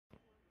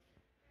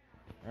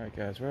Alright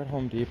guys, we're at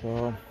Home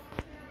Depot.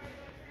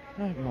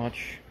 Not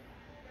much.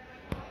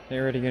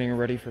 They're already getting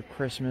ready for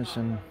Christmas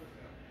and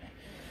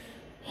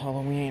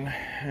Halloween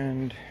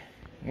and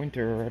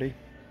winter already.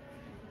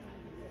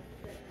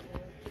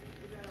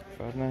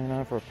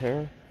 $5.99 for a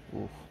pair?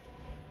 Oof,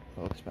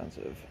 so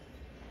expensive.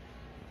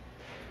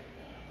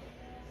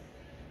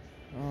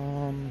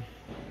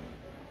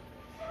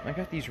 I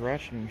got these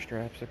ratcheting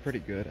straps. They're pretty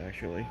good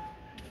actually.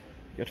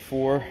 Get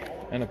 4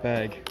 and a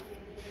bag.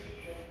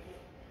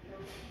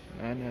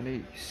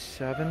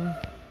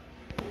 $9.97.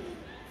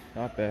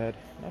 Not bad.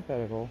 Not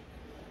bad at all.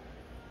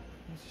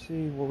 Let's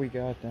see what we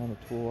got down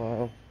the tool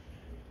aisle.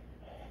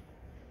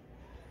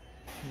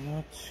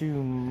 Not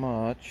too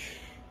much.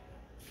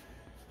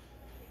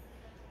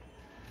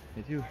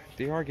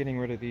 They are getting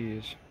rid of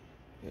these.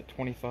 The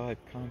 25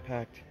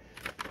 compact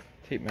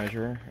tape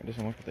measure. It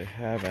doesn't look like they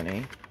have any.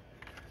 I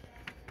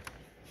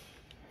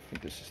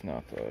think this is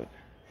not the, let's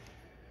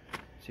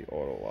see,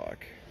 auto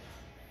lock.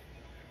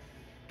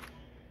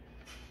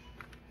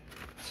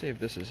 Let's see if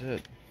this is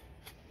it.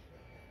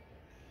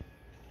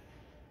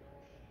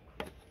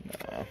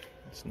 Nah,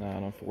 it's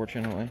not,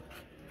 unfortunately.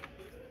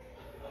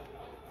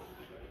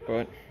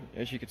 But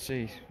as you can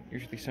see,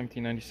 usually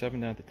 $17.97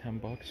 down to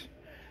 $10.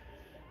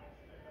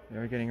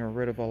 They're getting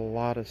rid of a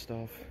lot of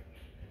stuff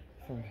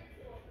from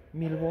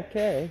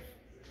Milwaukee.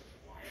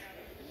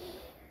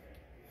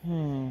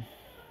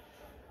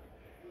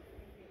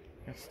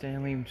 Got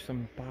Stanley,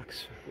 some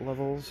box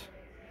levels.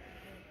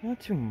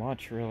 Not too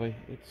much, really.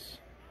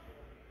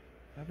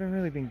 I haven't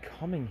really been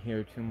coming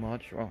here too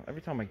much. Well,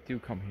 every time I do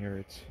come here,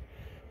 it's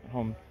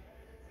Home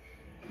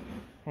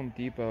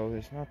Depot.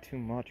 There's not too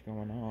much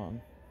going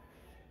on.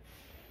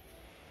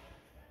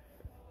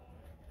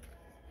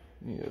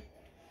 Yeah,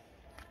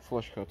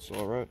 flush cuts,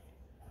 all right.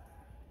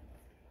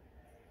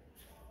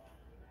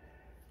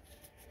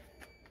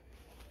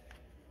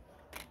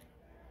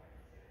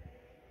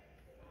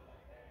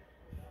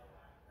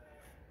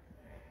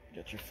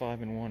 Got your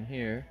 5-in-1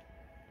 here.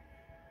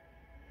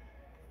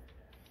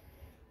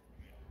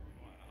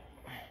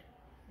 Got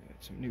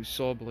some new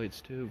saw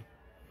blades too.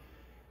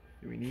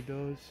 Do we need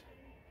those?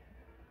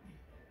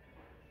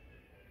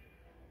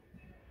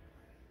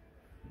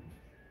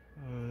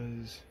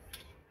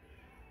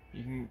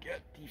 You can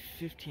get the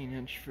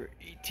 15-inch for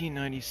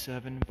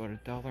 $18.97,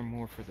 but $1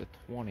 more for the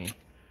 20. I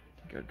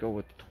think I'd go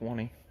with the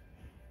 20.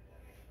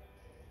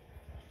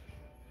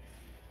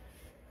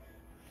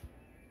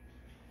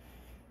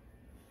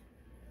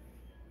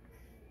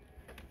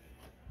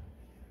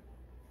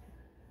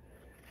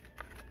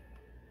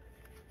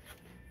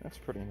 That's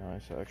pretty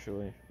nice,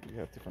 actually. You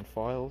have different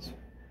files,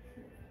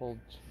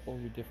 holds all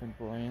your different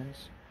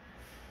brands.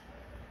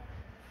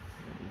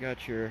 You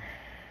got your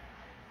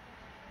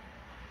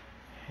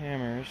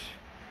hammers.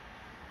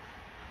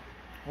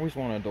 I always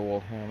wanted a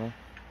DeWalt hammer.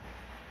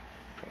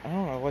 But I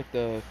don't know, I like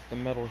the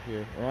metal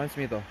here. It reminds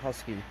me of the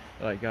Husky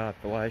that I got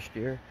for last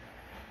year.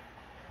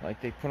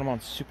 Like, they put them on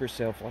super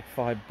sale for like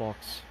 $5. Let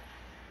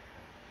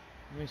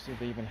me see if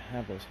they even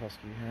have those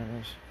Husky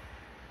hammers.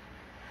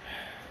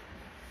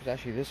 There's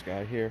actually this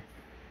guy here.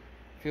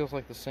 Feels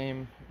like the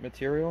same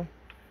material.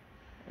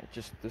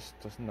 This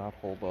does not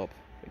hold up.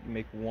 Like, you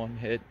make one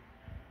hit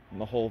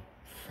and the whole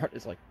front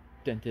is like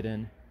dented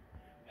in.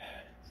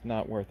 It's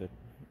not worth it.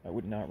 I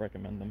would not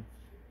recommend them.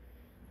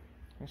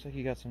 Looks like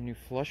you got some new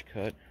flush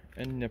cut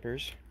and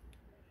nippers.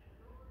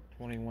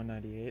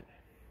 $21.98.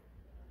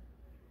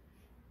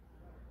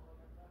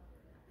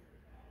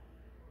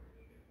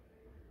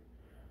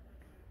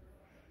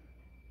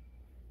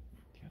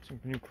 Got some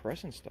new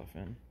Crescent stuff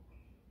in.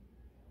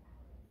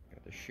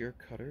 Got the shear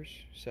cutters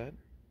set.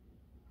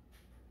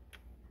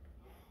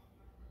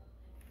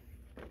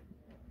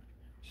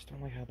 Just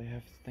don't like how they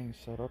have things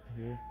set up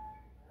here.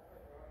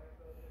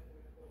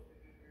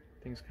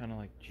 Things kind of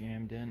like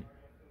jammed in.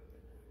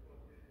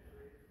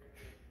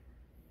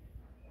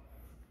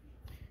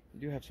 You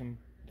do have some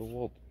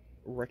DeWalt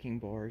wrecking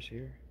bars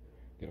here.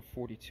 Got a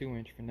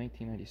 42-inch for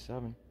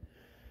 $19.97.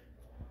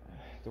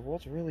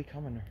 DeWalt's really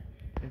coming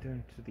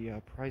into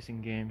the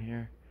pricing game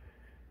here.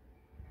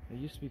 They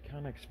used to be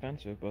kind of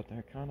expensive, but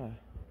they're kind of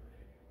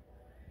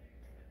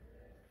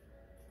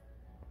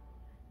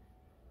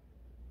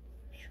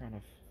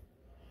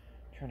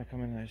trying to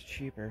come in as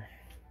cheaper.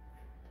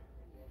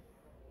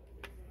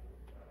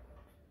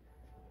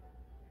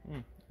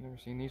 Never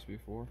seen these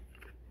before.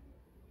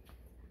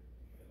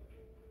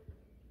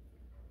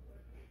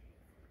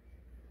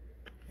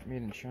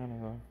 Made in China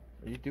though.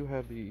 You do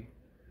have you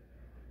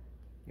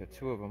got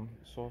 2 of them.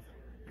 Soft,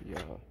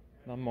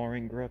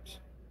 non-marring grips.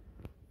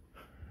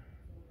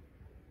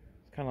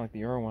 It's kind of like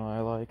the Irwin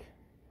I like.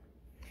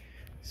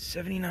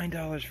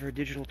 $79 for a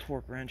digital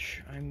torque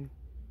wrench. I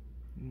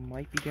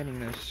might be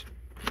getting this.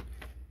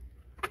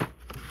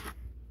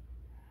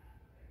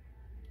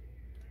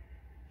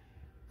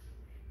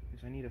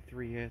 Because I need a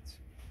 3/8.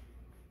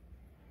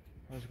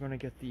 I was going to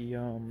get the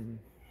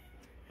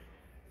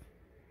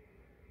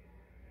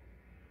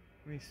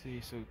let me see,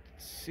 so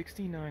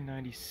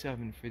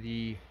 $69.97 for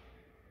the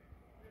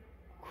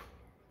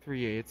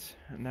 3/8,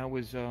 and that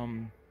was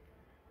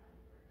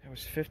That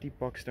was 50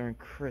 bucks during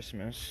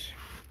Christmas.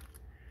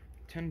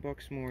 10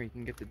 bucks more, you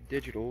can get the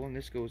digital, and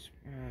this goes,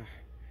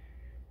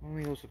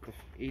 only goes up to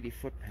 80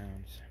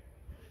 foot-pounds.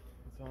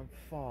 It's on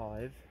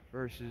 5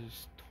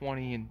 versus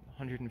 20 and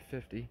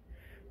 150.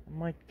 I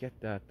might get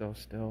that though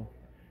still.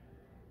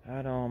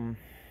 That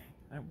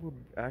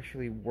would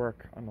actually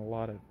work on a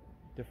lot of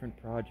different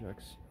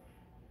projects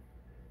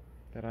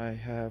that I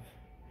have,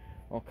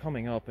 well,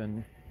 coming up,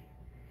 and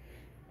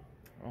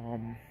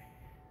I'm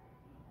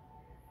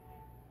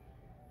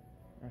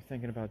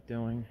thinking about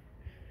doing.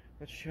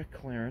 Let's check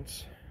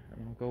clearance,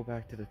 and I'll go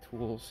back to the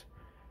tools.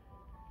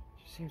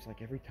 It just seems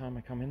like every time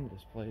I come into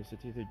this place,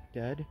 it's either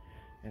dead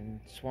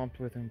and swamped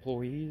with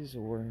employees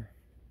or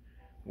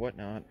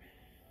whatnot.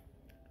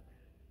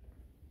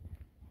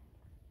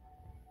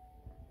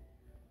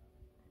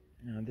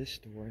 Now this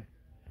store,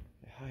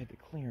 they hide the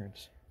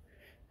clearance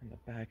in the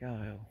back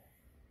aisle.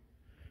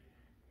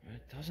 But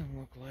it doesn't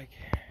look like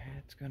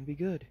it's gonna be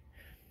good.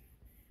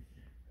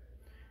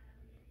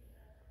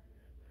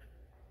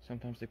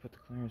 Sometimes they put the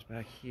clearance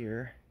back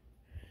here.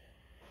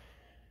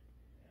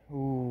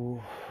 Ooh.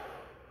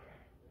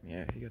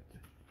 Yeah, you got the,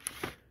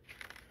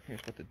 here's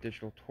what the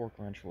digital torque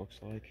wrench looks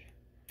like.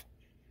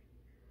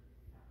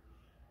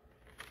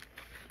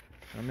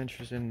 I'm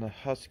interested in the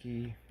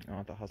Husky,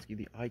 not the Husky,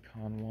 the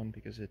Icon one,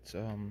 because it's,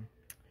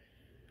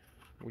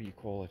 what do you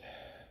call it?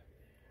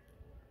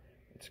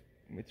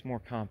 It's more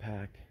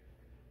compact.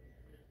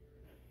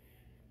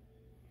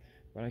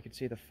 But I could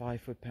see the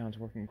 5 foot-pounds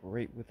working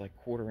great with like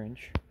 1/4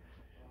 inch.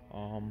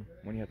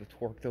 When you have to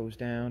torque those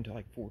down to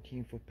like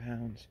 14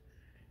 foot-pounds,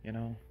 you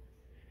know,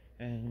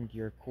 and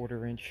your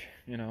 1/4 inch,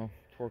 you know,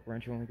 torque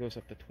wrench only goes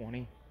up to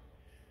 20.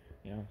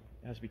 You know,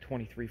 it has to be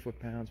 23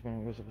 foot-pounds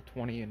when it goes up to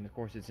 20, and of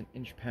course it's in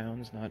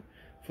inch-pounds, not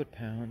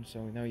foot-pounds,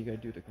 so now you gotta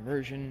do the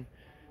conversion.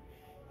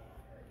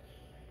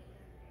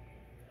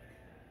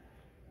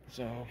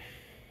 So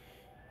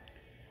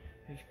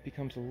it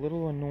becomes a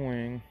little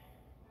annoying.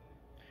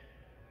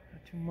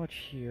 Not too much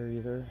here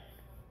either.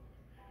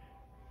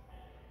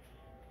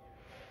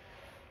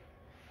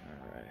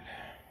 Alright.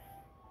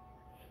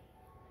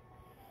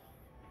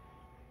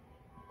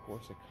 Of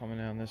course they're coming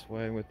down this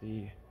way with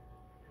the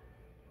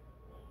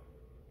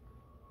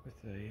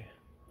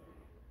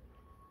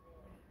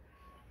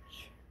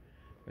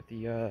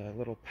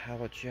little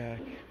pallet jack.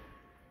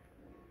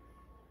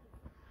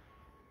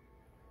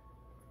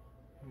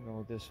 We'll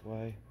go this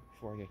way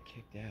before I get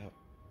kicked out.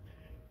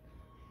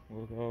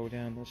 We'll go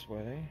down this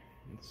way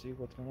and see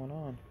what's going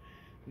on.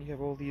 And you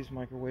have all these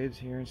microwaves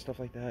here and stuff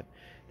like that.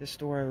 This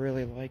store I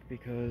really like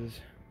because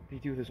they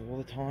do this all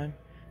the time,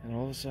 and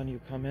all of a sudden you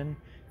come in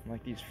and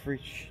like these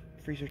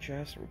freezer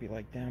chests will be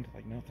like down to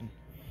like nothing.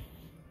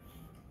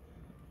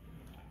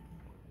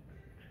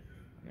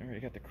 I already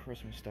got the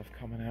Christmas stuff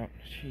coming out.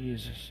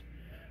 Jesus.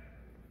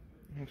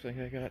 Looks like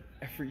I got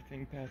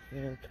everything back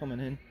there coming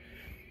in.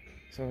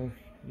 So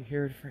you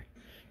heard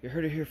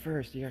it here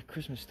first. You got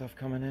Christmas stuff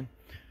coming in.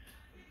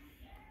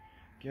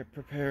 Get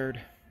prepared.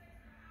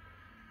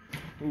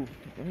 Ooh,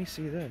 let me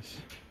see this.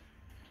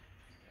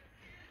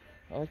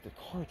 I like the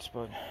carts,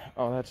 but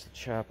oh, that's the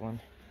Chaplin.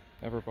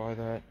 Never buy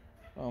that.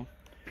 I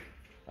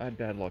had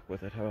bad luck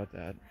with it. How about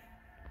that?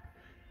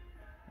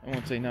 I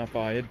won't say not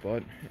buy it,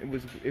 but it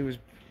was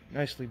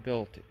nicely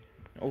built,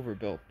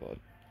 overbuilt, but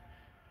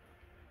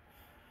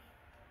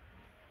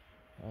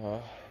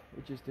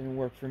it just didn't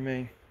work for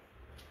me.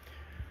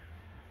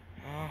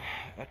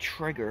 A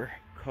Traeger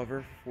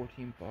cover for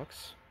 14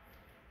 bucks.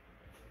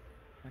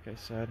 Like I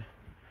said,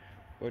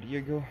 but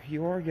you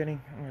are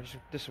getting.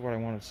 This is what I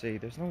want to say.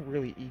 There's no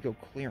really ego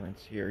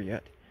clearance here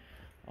yet.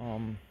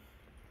 I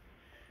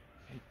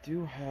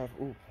do have.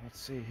 Oh, let's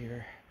see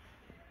here.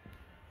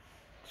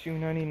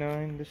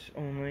 $2.99. This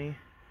only.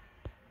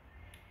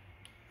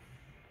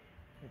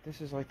 But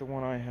this is like the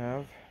one I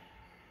have.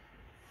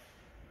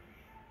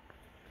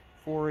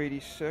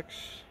 $4.86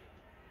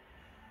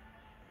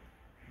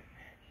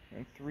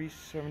 and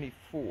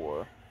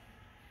 $3.74.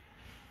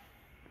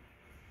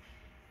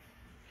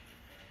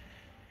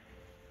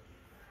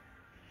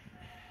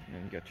 And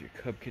then you got your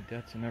Cub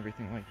Cadets and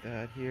everything like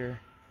that here.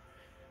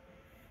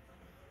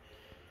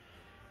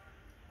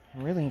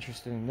 I'm really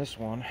interested in this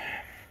one.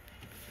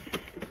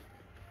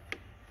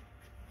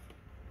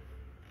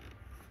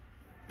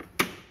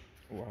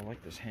 Oh, I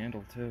like this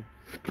handle too.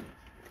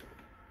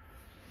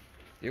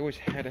 They always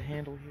had a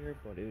handle here,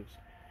 but it was,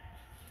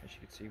 as you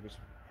can see, it was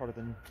part of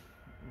the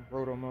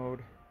roto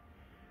mode,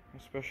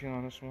 especially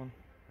on this one.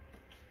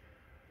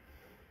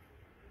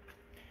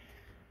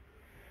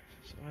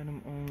 It's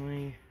item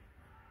only.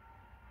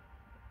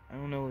 I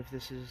don't know if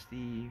this is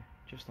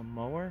just a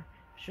mower.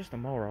 If it's just a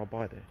mower, I'll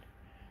buy that.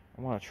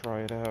 I want to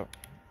try it out.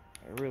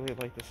 I really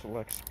like the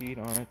select speed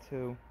on it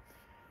too.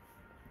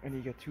 And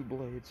you get 2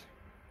 blades,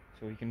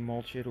 so you can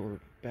mulch it or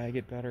bag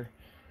it better.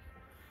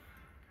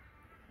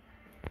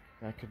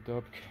 That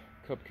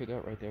Cub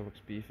Cadet right there looks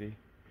beefy.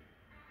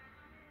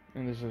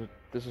 And this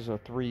is a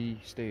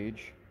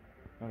 3-stage,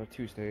 not a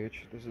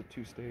 2-stage. This is a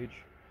 2-stage.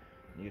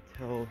 You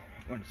can tell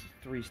when it's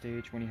a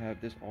 3-stage when you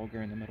have this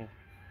auger in the middle.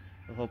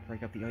 It'll help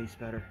break up the ice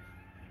better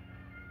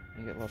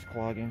and get less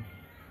clogging.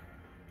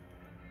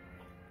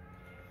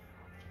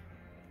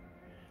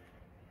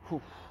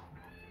 Whew.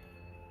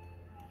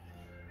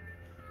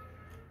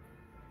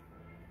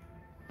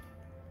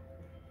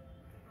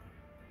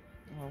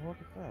 Oh, look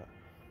at that.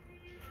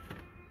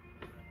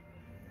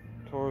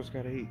 Toro's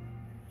got 8.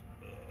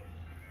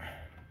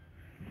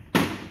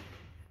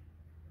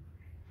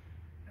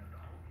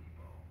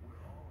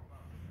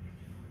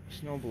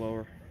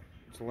 Snowblower.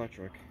 It's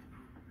electric.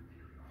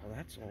 Oh,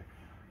 that's all.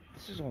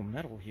 This is all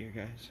metal here,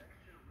 guys.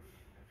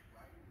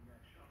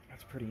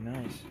 That's pretty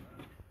nice.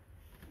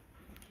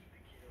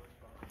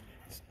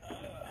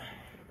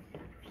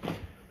 It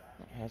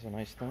has a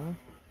nice thing.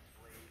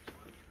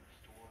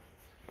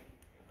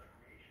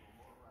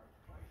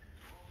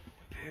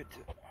 Compared to,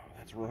 oh,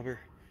 that's rubber.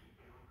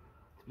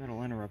 It's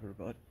metal and rubber,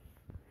 but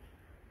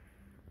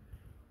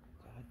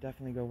I'd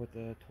definitely go with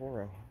the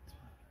Toro. It's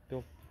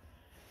built,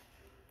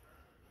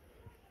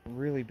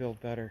 really built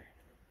better.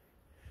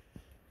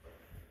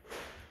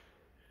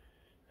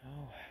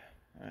 Oh,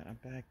 alright, I'm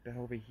back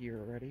over here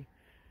already.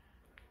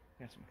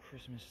 Got some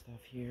Christmas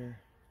stuff here.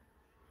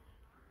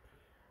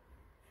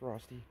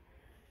 Frosty.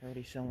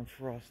 Already selling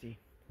Frosty.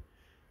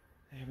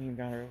 I haven't even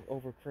got it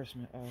over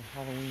Christmas,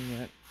 Halloween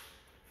yet.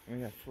 And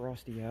we got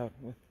Frosty out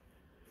with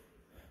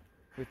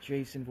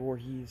Jason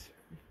Voorhees.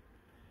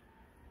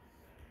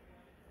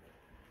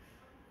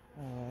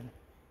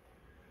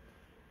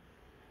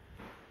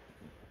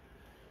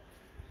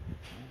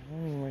 Let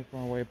me make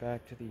my way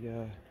back to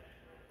the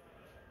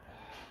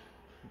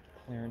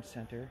clearance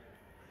center.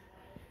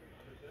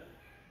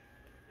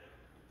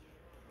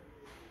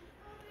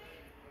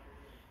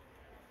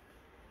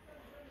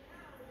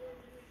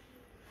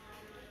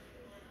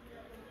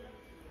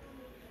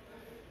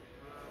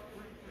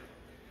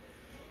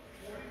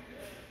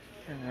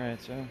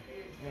 Alright, so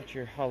got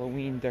your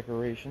Halloween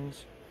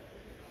decorations.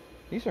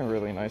 These are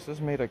really nice. This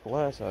is made of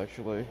glass,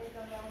 actually.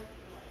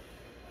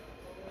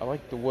 I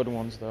like the wood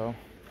ones, though.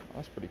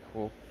 That's pretty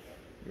cool.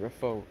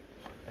 UFO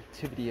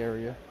activity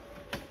area.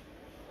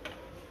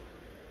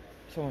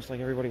 It's almost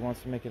like everybody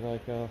wants to make it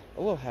like a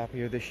little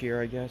happier this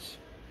year, I guess.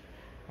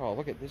 Oh,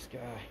 look at this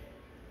guy.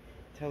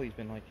 Tell he's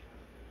been like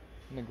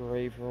in the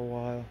grave for a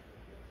while.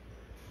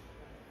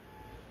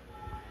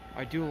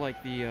 I do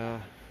like the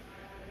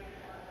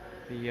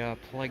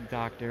plague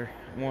doctor.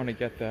 I want to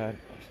get that.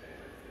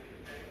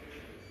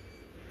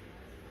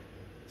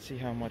 See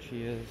how much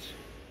he is.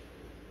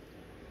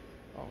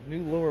 Oh,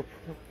 new lower.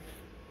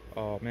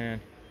 Oh man,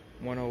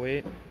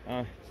 108.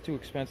 It's too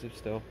expensive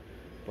still,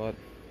 but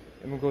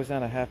if it goes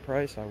down to half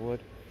price, I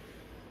would.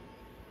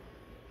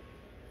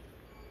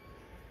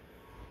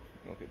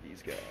 Look at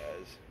these guys.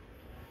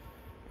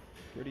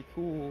 Pretty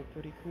cool.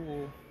 Pretty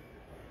cool.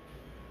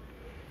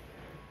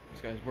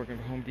 This guy's working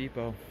for Home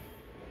Depot.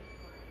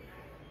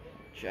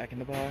 Jack in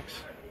the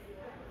Box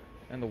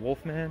and the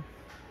Wolfman.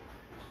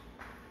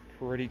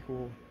 Pretty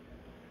cool.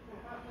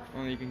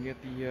 And you can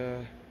get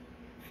the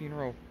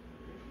funeral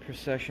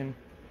procession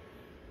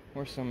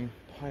or some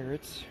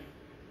pirates.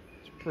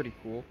 It's pretty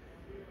cool.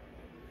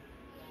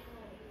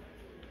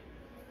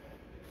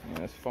 Yeah,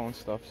 this phone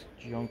stuff's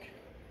junk.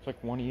 It's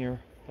like 1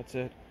 year. That's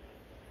it.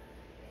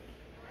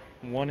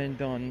 One and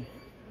done.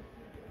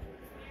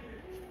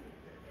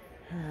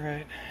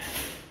 Alright.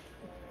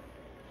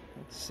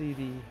 Let's see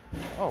the...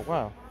 Oh,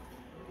 wow.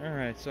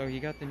 Alright, so you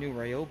got the new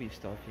Ryobi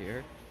stuff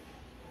here.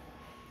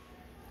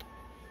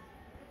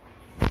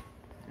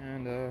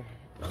 And,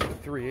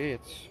 3/8. I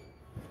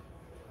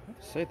have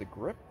to say, the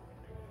grip...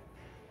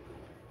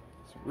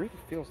 It really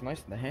feels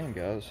nice in the hand,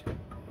 guys.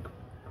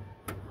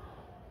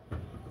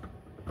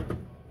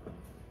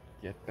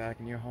 Get back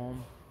in your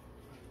home.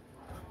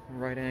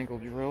 Right angle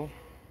drill.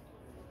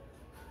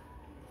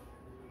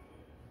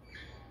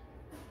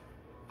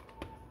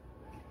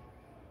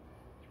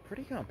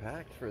 Pretty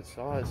compact for its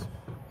size.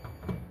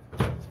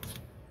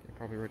 You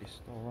probably already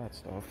stole that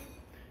stuff.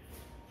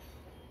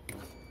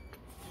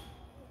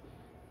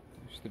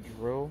 There's the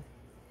drill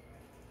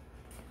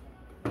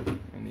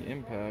and the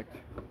impact.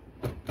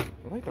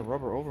 I like the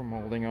rubber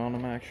overmolding on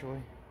them,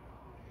 actually.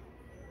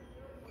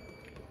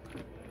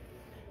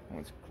 Oh,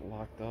 it's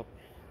locked up.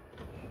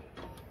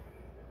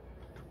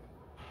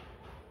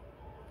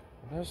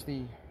 There's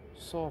the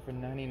saw for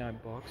 99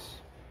 bucks,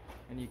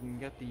 and you can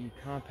get the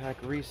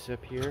compact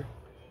recip here.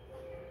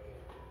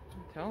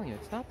 I'm telling you,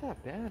 it's not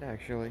that bad,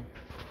 actually.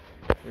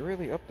 They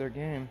really upped their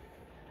game.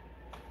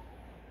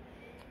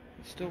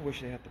 I still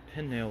wish they had the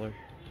pin nailer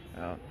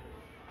out.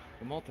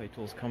 The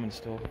multi-tool's coming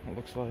still, it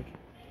looks like.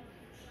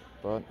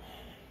 But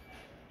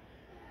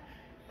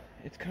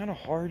it's kind of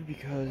hard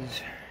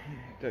because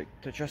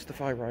to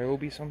justify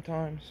Ryobi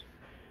sometimes,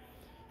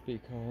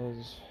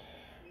 because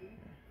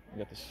you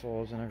got the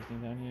saws and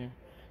everything down here.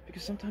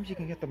 Because sometimes you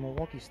can get the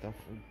Milwaukee stuff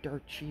for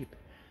dirt cheap.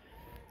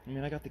 I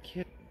mean, I got the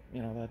kit,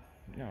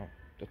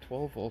 the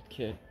 12-volt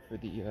kit for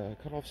the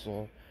cutoff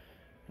saw,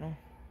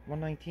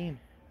 $119.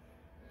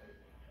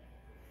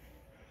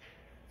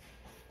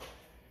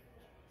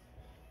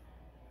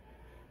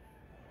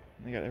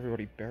 They got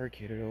everybody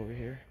barricaded over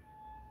here.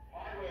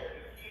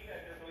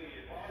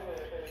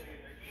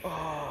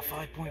 Oh,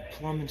 5-point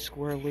plumb and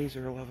square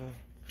laser level.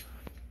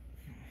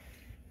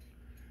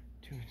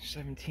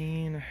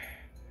 217.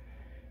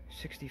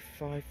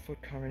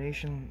 65-foot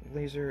combination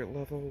laser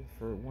level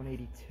for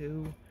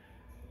 182.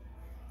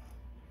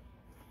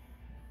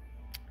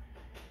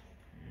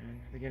 And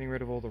they're getting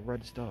rid of all the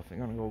red stuff. They're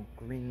gonna go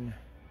green.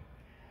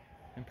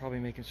 And probably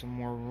making some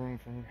more room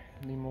for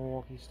the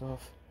Milwaukee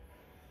stuff.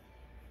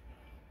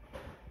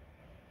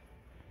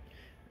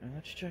 And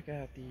let's check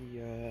out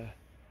the,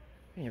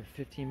 I have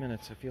 15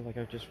 minutes. I feel like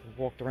I've just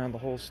walked around the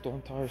whole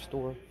entire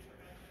store.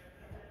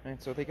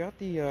 And so they got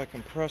the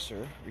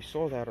compressor. We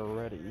saw that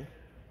already.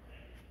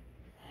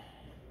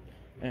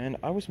 And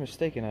I was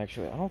mistaken,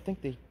 actually. I don't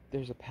think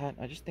there's a patent.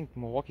 I just think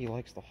Milwaukee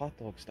likes the hot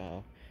dog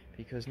style.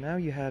 Because now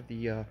you have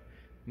the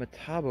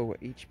Metabo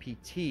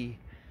HPT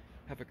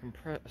have a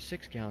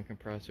 6-gallon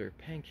compressor,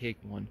 pancake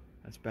one.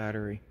 That's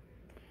battery.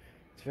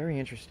 It's very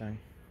interesting.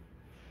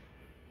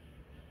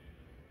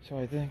 So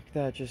I think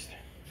that just,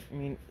 I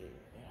mean,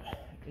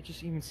 it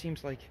just even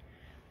seems like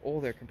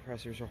all their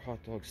compressors are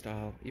hot dog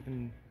style,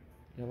 even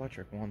the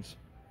electric ones.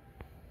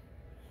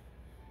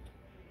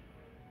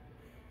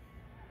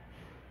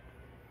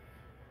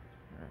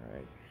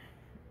 Alright.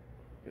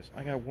 Guess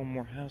I got one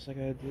more house I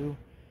gotta do.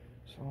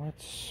 So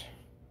let's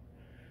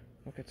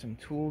look at some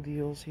tool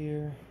deals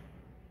here.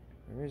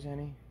 If there is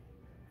any.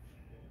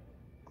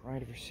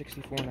 Grinder for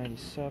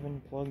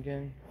 $64.97, plugged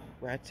in,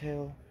 rat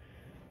tail,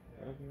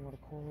 whatever you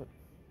want to call it.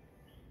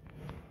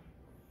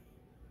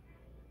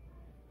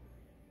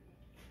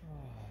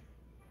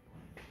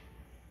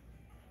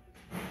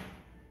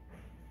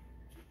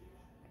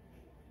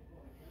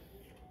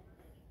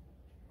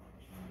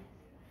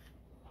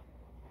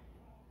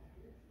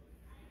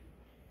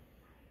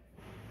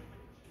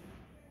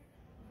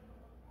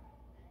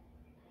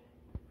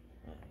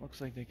 Looks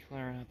like they're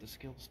clearing out the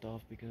skill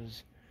stuff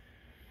because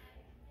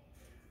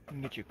you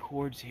can get your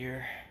cords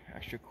here,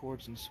 extra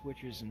cords and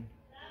switches and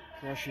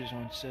brushes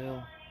on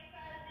sale.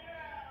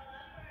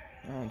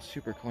 Not on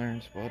super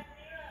clearance, but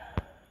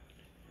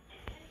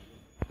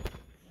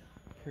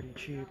pretty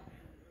cheap.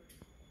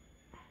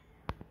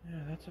 Yeah,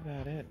 that's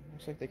about it.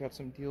 Looks like they got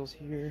some deals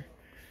here.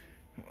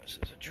 This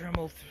is a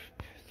Dremel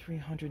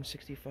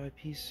 365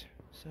 piece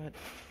set.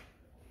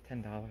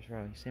 $10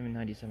 roughly, saving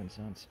 97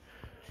 cents.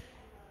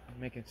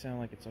 Make it sound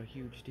like it's a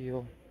huge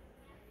deal.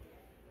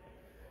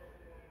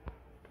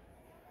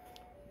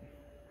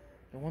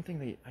 The one thing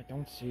that I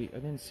didn't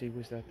see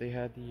was that they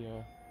had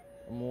the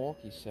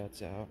Milwaukee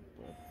sets out,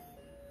 but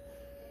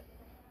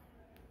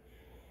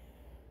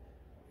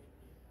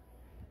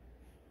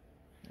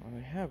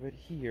I have it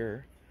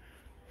here.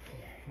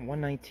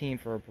 119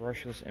 for a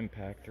brushless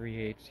impact,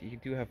 3/8. You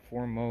do have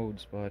 4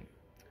 modes, but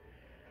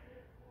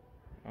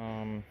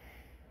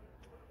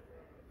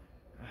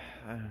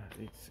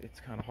it's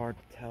kind of hard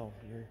to tell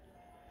here.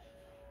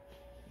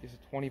 This is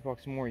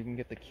 $20 more. You can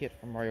get the kit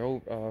from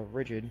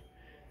Rigid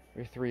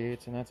with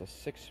 3/8, and that's a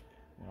 6,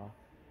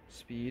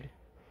 speed.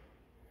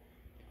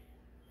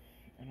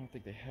 I don't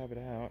think they have it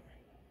out.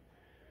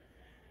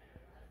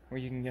 Or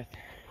you can get,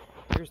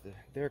 here's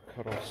their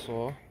cutoff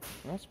saw.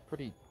 That's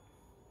pretty,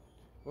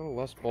 a little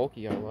less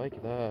bulky. I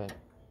like that.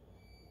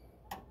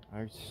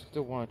 I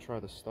still want to try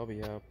the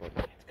stubby out, but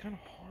it's kind of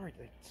hard.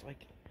 It's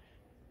like,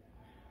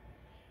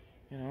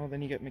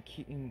 then you get not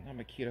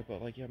Makita,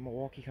 but like you have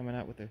Milwaukee coming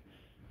out with the,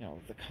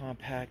 the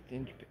compact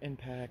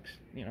impacts,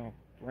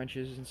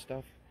 wrenches and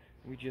stuff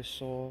we just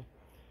saw.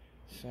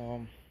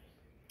 So,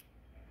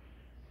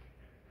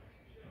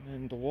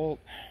 and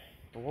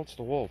DeWalt's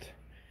DeWalt.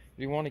 If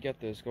you want to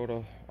get this, go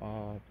to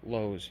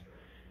Lowe's.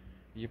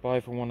 You buy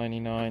it for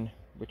 $199,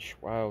 which,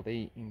 wow,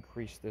 they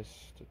increased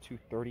this to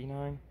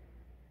 $239.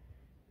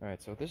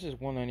 Alright, so this is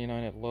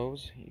 $199 at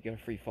Lowe's. You get a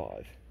free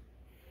 5.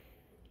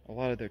 A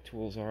lot of their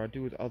tools are.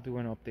 I'll do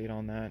an update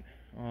on that.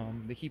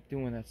 They keep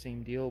doing that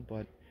same deal,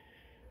 but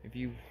if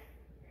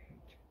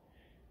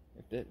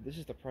this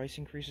is the price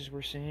increases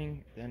we're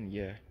seeing, then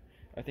yeah,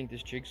 I think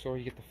this jigsaw,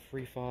 you get the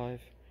free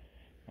 5.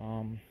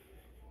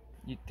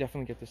 You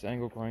definitely get this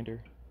angle grinder.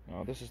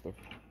 This is the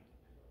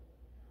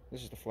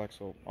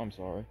Flexo. I'm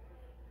sorry.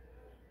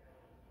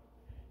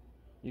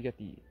 You get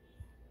the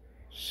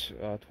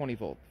 20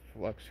 volt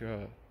flex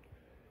to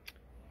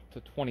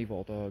 20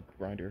 volt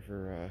grinder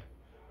for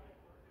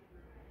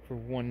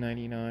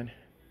 $199.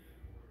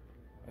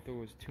 I thought it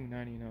was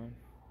 $299.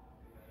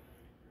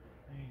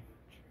 Hey,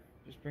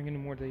 just bringing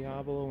in more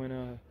Diablo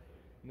and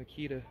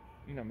Makita.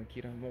 Not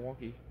Makita,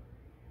 Milwaukee.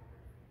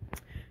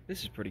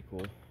 This is pretty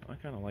cool. I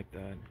kind of like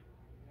that.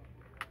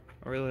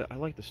 I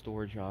like the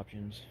storage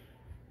options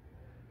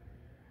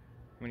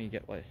when you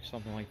get like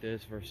something like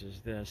this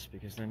versus this,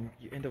 because then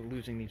you end up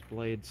losing these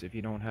blades if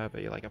you don't have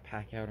a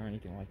pack out or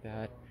anything like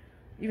that.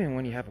 Even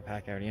when you have a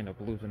pack out, you end up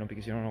losing them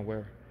because you don't know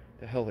where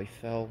the hell they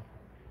fell.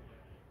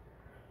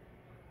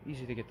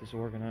 Easy to get this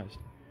organized.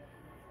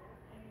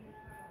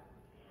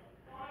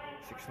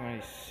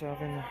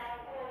 $697.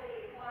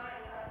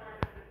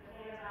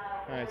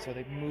 Alright, so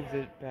they moved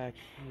it back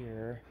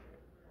here.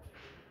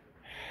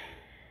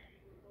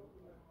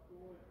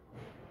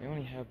 They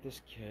only have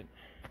this kit.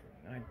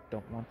 I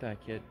don't want that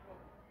kit.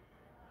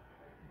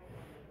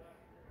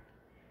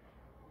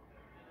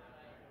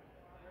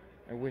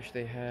 I wish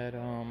they had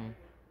the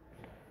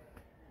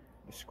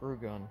screw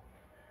gun.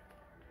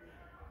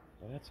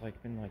 But that's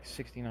like been like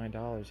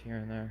 $69 here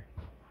and there.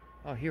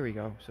 Oh, here we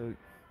go. So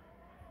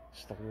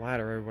it's the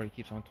ladder everybody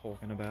keeps on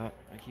talking about.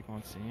 I keep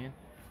on seeing.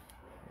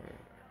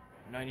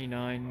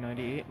 99,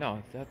 98.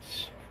 No,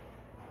 that's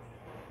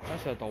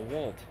at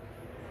DeWalt.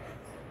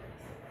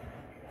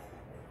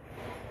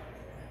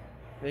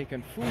 They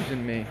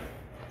confusing me.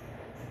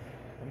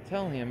 I'm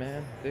telling you,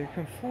 man, they're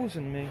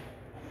confusing me.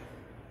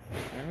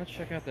 And let's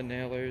check out the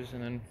nailers,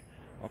 and then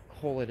I'll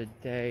call it a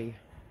day.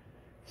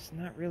 It's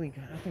not really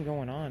nothing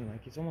going on.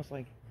 Like, it's almost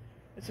like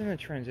it's in a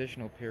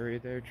transitional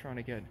period. They're trying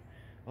to get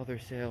other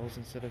sales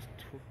instead of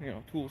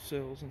tool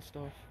sales and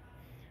stuff.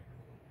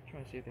 I'm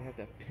trying to see if they have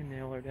that pin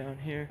nailer down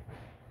here.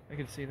 I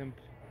can see them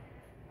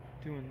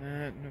doing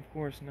that, and of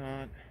course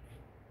not.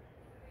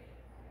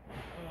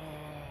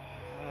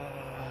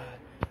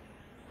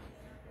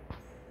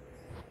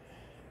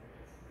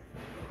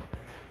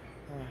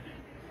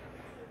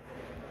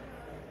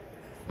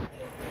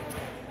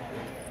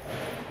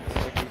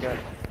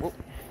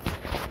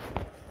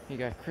 You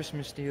got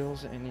Christmas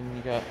deals, and then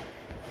you got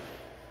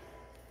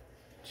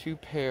 2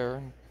 pair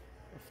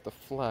of the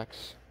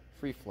Flex,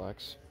 free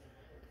Flex,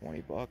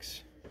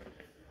 $20.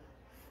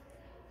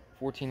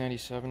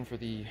 $14.97 for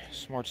the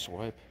Smart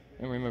Swipe.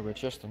 And remember,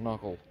 it's just the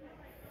knuckle.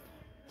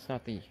 It's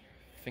not the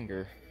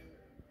finger.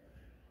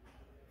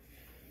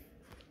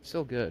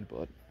 Still good,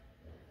 but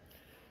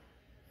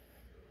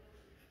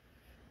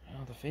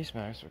the face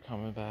masks are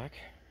coming back.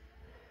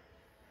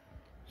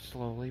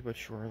 Slowly but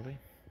surely.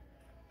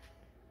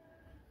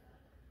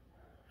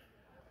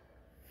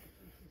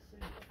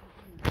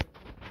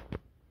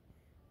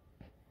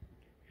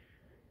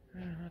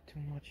 Not too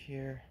much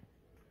here.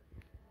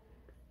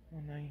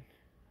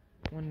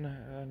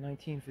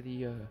 119 for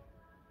the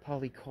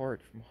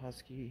Polycart from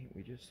Husky.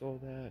 We just saw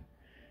that.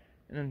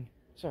 And then,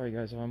 sorry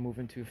guys if I'm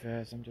moving too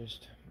fast. I'm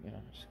just,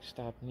 just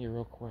stopping here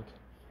real quick.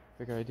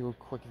 Figured I'd do a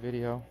quick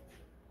video.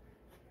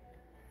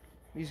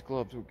 These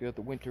gloves were good,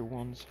 the winter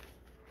ones.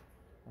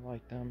 I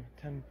like them.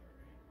 $10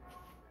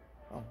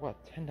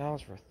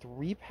 for a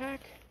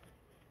 3-pack?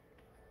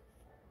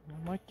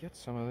 I might get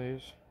some of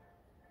these.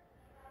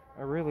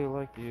 I really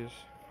like these.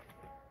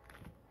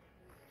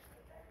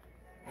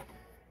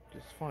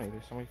 It's funny,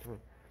 there's somebody threw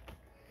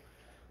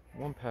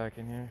 1-pack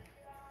in here.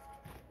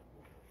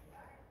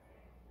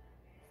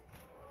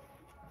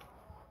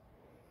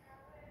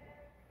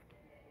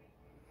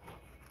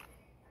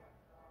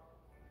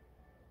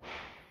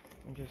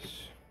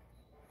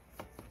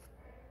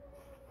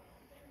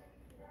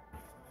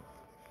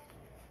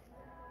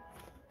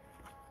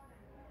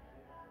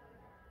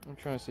 I'm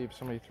trying to see if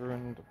somebody threw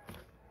in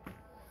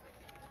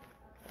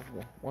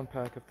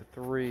 1-pack of the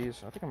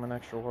 3s. I think I'm an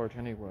extra large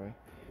anyway.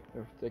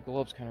 The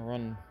gloves kind of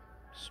run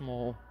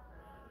small.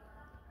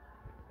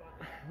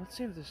 Let's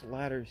see if this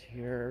ladder's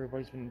here.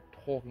 Everybody's been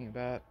talking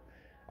about.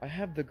 I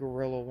have the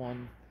Gorilla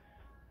one.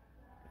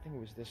 I think it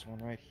was this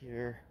one right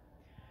here.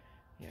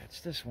 Yeah,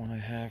 it's this one I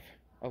have.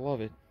 I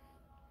love it.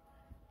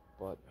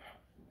 But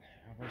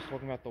I was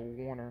talking about the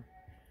Warner.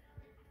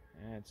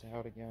 And it's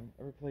out again.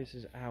 Every place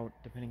is out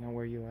depending on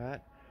where you're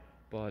at.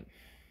 But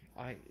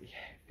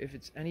if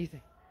it's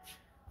anything,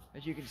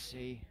 as you can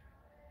see,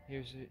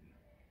 here's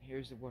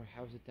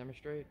how does it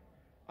demonstrate.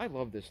 I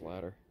love this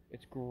ladder.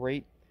 It's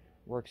great.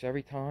 Works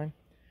every time.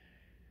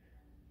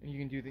 And you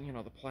can do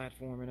the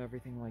platform and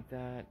everything like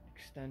that.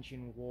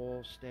 Extension,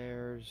 wall,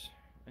 stairs,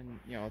 and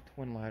a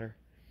twin ladder.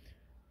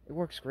 It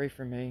works great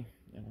for me.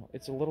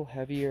 It's a little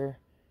heavier.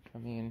 I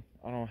mean,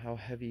 I don't know how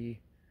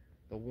heavy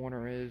the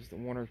Warner is. The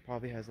Warner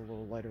probably has a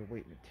little lighter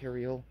weight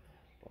material,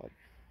 but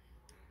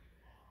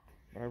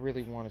what I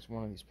really want is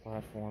one of these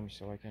platforms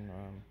so I can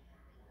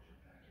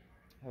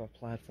have a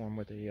platform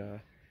with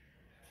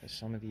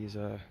some of these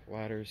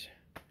ladders.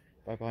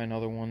 If I buy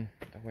another one,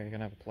 that way I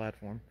can have a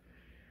platform.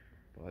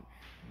 But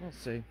we'll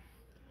see.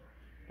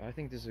 But I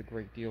think this is a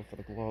great deal for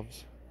the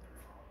gloves.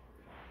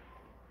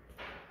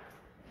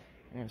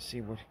 I'm gonna see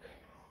what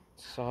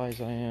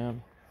size I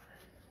am,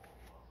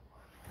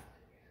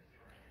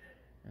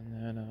 and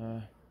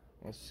then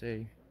we'll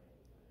see.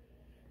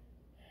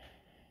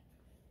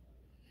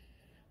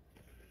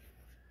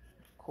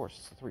 Of course,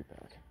 it's a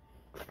 3-pack.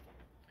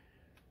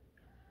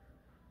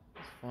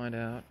 Let's find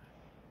out.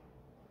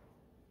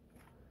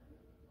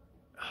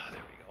 There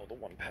we go, the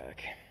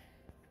 1-pack.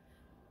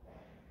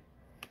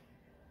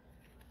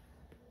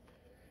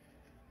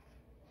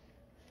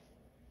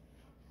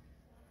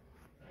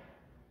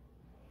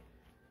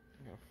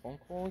 Got a phone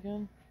call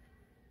again?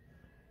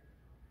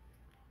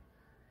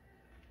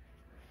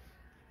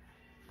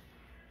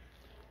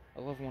 I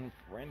love when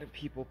random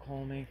people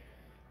call me.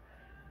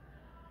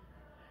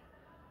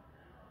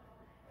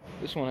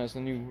 This one has the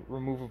new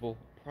removable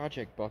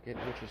project bucket,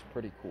 which is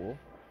pretty cool.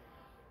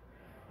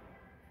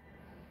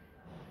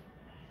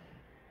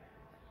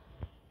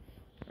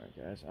 Alright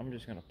guys, I'm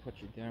just gonna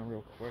put you down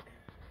real quick.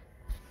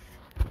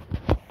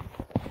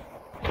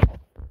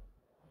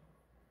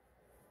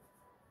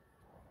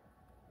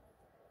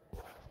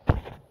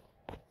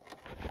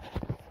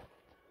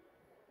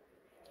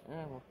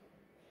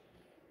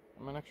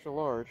 extra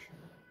large.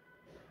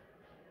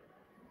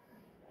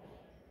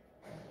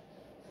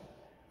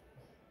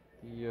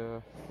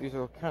 These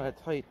are kind of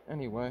tight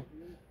anyway,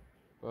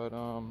 but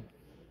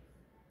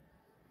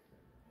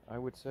I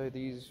would say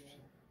these,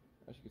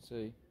 as you can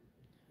see,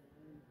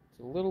 it's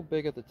a little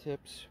big at the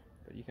tips,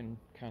 but you can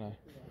kind of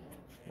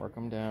work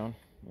them down,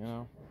 you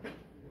know.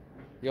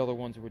 The other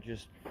ones would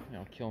just, you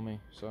know, kill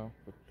me. So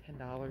for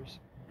 $10,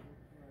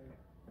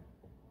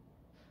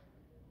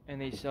 and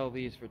they sell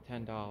these for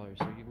 $10,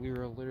 so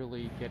you're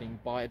literally getting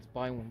it's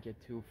buy one get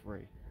two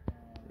free.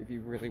 If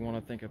you really want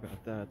to think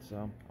about that,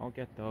 so I'll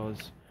get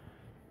those.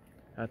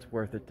 That's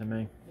worth it to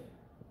me.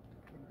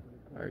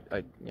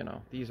 You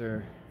know, these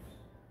are,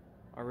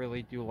 I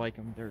really do like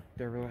them.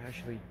 They're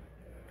actually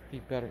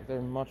better.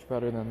 They're much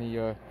better than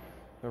the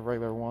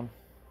regular one.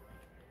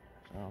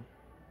 So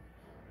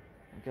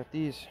I got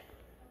these.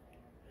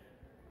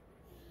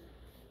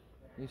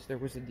 At least there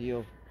was a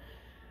deal.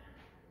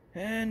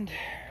 And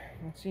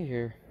let's see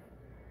here.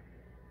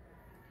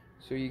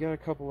 So you got a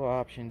couple of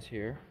options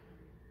here.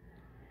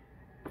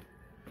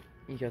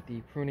 You got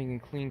the pruning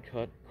and clean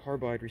cut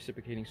carbide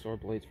reciprocating saw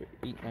blades for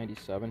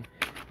 $8.97.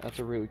 That's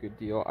a really good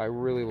deal. I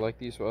really like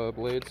these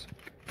blades.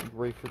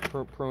 Great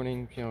for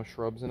pruning, you know,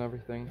 shrubs and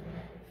everything.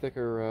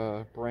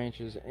 Thicker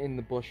branches in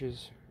the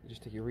bushes. You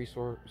just take your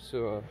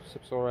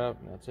sip saw out,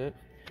 and that's it.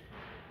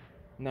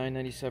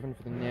 $9.97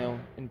 for the nail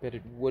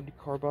embedded wood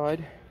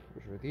carbide,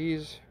 which are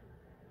these.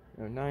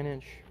 You know,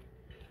 9-inch.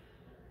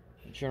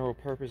 General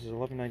purpose is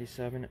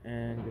 $11.97,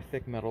 and the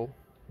thick metal,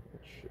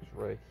 which is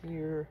right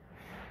here,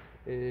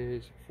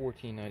 is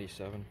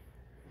 $14.97.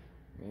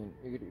 I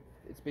mean,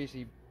 it's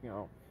basically, you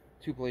know,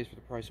 two blades for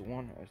the price of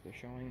one, as they're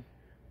showing.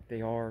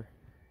 They are,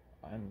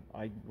 and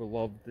I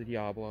love the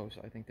Diablos.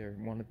 I think they're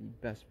one of the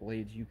best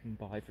blades you can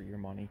buy for your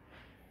money.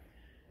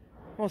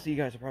 Most of you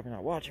guys are probably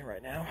not watching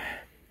right now,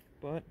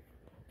 but,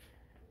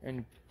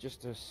 and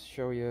just to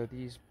show you,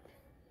 these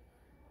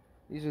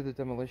are the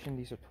Demolition.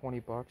 These are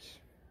 $20.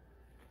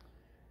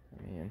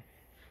 I mean,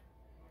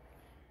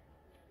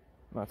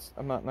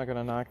 I'm not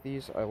gonna knock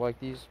these. I like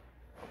these.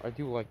 I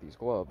do like these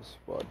gloves,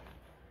 but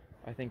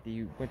I think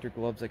the winter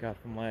gloves I got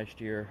from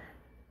last year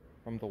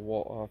from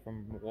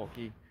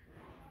Milwaukee,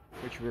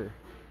 which were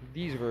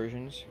these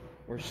versions,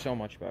 were so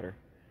much better.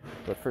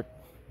 But for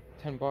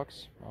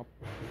 $10,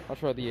 I'll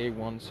try the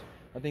A1s.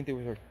 I think they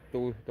were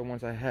the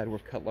ones I had were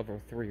cut level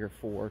 3 or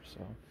 4, so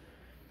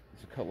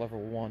it's a cut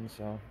level 1,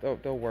 so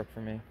they'll work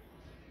for me.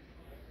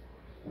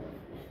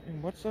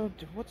 And what's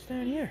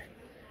down here?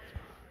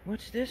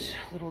 What's this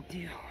little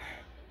deal?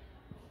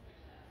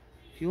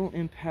 Fuel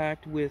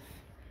impact with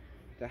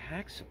the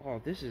hacks.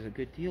 Oh, this is a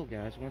good deal,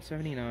 guys.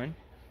 $179.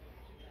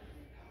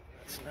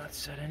 Let's not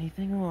set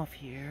anything off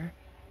here.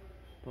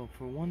 But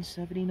for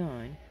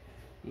 $179,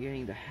 you're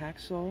getting the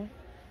hacksaw,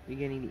 you're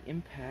getting the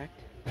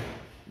impact,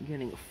 you're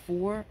getting a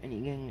 4, and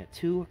you're getting a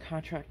 2, a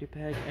contractor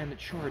peg, and a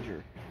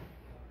charger.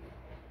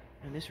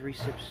 And this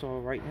recip saw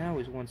right now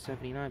is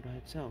 $179 by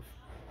itself.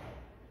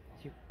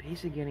 So you're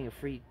basically getting a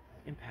free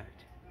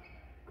impact.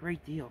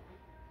 Great deal.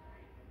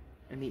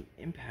 And the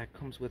impact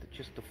comes with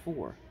just the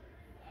 4.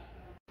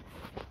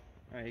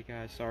 Alright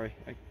guys, sorry,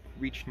 I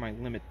reached my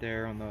limit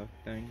there on the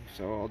thing,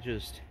 so I'll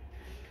just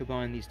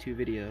combine these two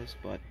videos,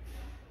 but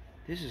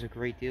this is a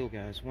great deal,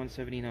 guys.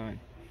 $179.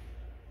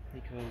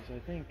 Because I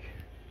think,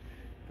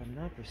 if I'm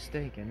not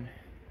mistaken,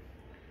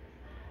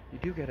 you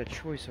do get a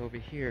choice over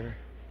here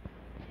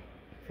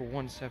for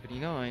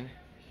 $179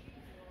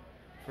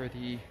 for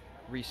the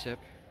recip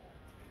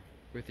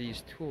with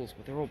these tools,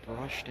 but they're all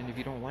brushed, and if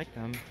you don't like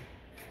them,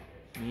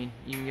 I mean,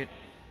 you can get,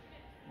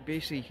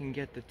 basically you can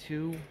get the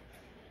 2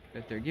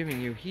 that they're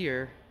giving you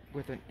here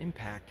with an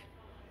impact.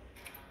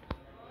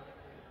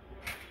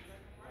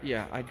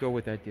 Yeah, I'd go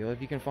with that deal.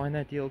 If you can find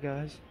that deal,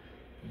 guys,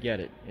 get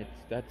it.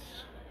 That's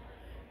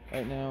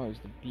right now is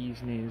the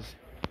bee's knees.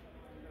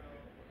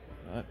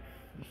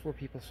 Before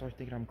people start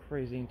thinking I'm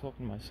crazy and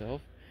talking to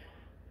myself.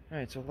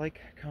 Alright, so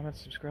like, comment,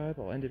 subscribe.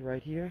 I'll end it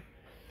right here.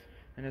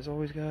 And as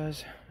always,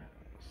 guys,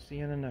 see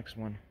you in the next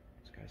one.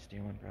 This guy's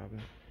stealing, probably.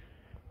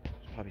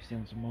 He's probably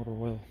stealing some motor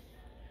oil.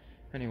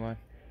 Anyway,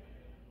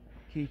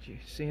 I'll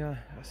see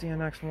you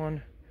next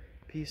one.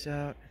 Peace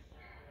out.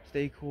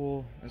 Stay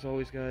cool. As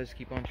always, guys,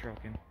 keep on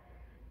trucking.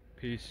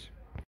 Peace.